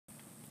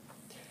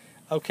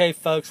Okay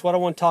folks, what I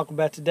want to talk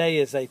about today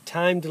is a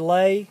time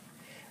delay,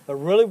 but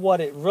really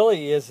what it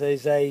really is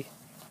a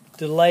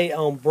delay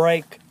on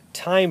brake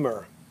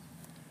timer.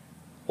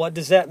 What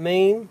does that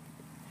mean?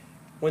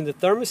 When the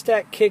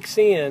thermostat kicks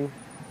in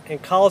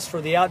and calls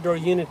for the outdoor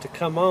unit to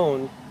come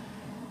on,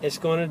 it's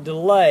going to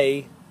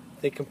delay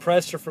the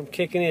compressor from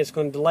kicking in. It's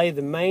going to delay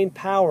the main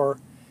power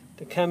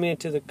to come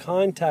into the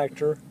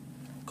contactor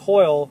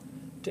coil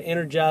to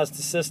energize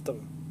the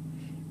system.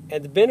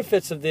 And the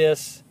benefits of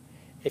this,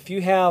 if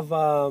you have,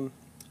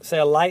 say,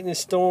 a lightning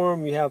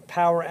storm, you have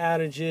power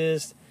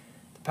outages,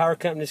 the power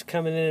company's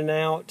coming in and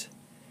out,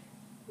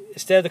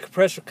 instead of the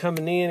compressor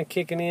coming in,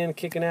 kicking out,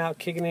 kicking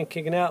in,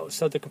 kicking out,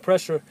 so the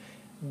compressor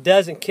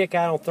doesn't kick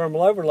out on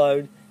thermal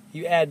overload,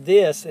 you add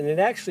this, and it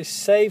actually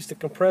saves the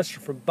compressor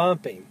from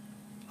bumping.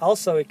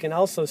 Also, it can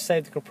also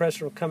save the compressor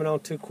from coming on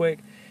too quick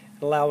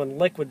and allowing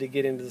liquid to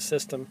get into the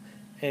system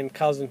and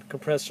causing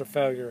compressor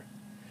failure.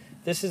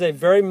 This is a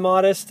very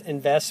modest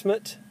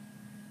investment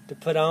to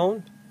put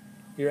on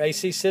your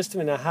AC system,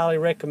 and I highly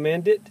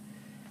recommend it.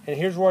 And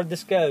here's where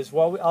this goes.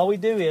 All we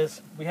do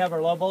is we have our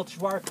low voltage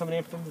wire coming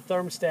in from the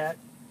thermostat,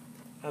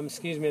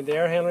 the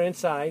air handler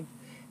inside,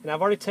 and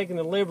I've already taken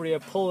the liberty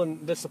of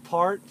pulling this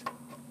apart.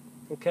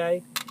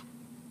 Okay,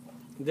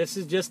 this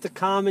is just the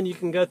common. You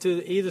can go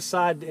through either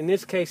side. In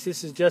this case,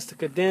 this is just a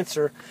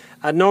condenser.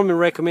 I normally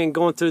recommend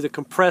going through the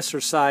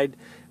compressor side,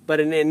 but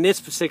in this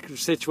particular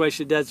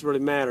situation, it doesn't really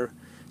matter.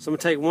 So I'm going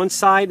to take one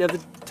side of the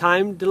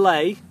time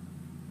delay,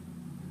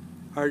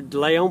 or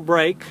delay on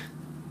brake,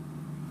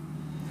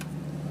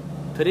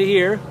 put it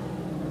here,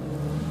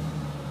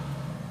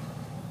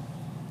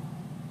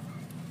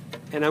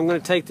 and I'm going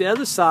to take the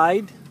other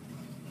side,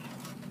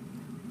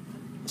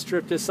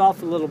 strip this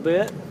off a little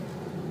bit,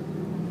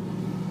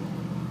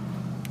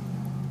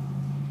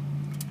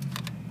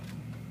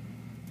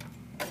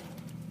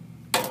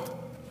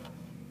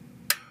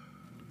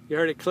 you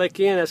heard it click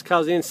in. That's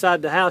because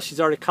inside the house she's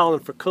already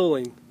calling for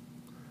cooling.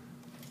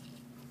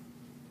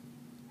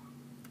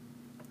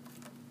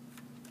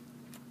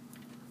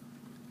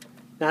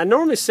 Now I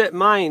normally set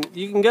mine,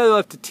 you can go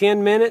up to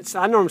 10 minutes.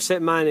 I normally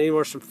set mine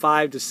anywhere from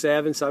 5 to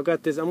 7. So I've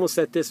got this, I'm going to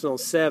set this one on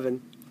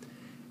 7.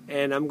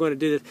 And I'm going to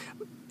do this.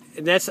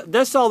 And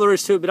that's all there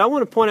is to it. But I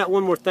want to point out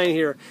one more thing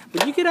here.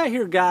 When you get out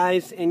here,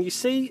 guys, and you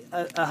see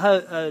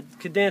a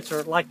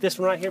condenser like this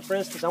one right here, for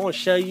instance, I want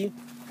to show you.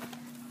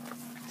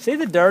 See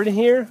the dirt in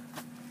here?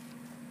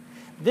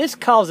 This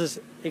causes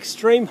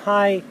extreme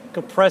high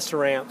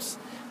compressor amps.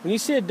 When you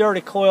see a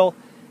dirty coil,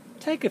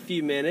 take a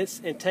few minutes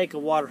and take a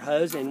water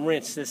hose and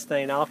rinse this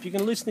thing off. You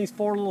can loosen these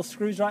 4 little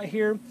screws right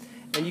here,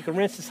 and you can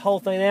rinse this whole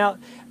thing out.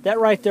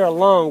 That right there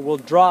alone will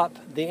drop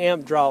the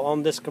amp draw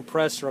on this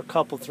compressor a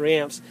couple, 3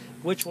 amps,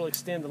 which will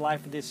extend the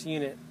life of this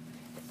unit.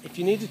 If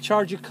you need to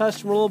charge your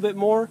customer a little bit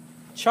more,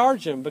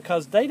 charge them,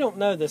 because they don't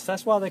know this.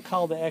 That's why they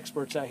call the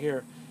experts out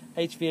here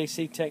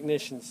HVAC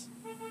technicians.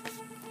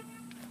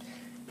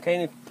 Okay,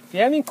 and if you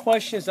have any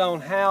questions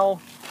on how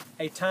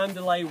a time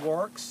delay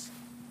works,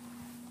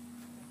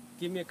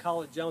 give me a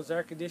call at Jones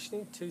Air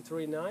Conditioning,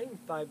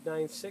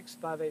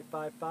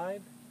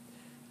 239-596-5855.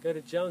 Go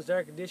to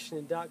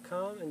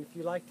jonesairconditioning.com, and if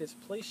you like this,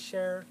 please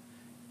share,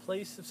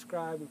 please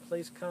subscribe, and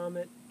please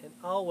comment, and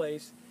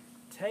always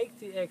take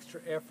the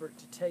extra effort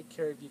to take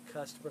care of your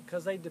customer,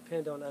 because they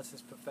depend on us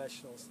as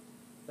professionals.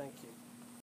 Thank you.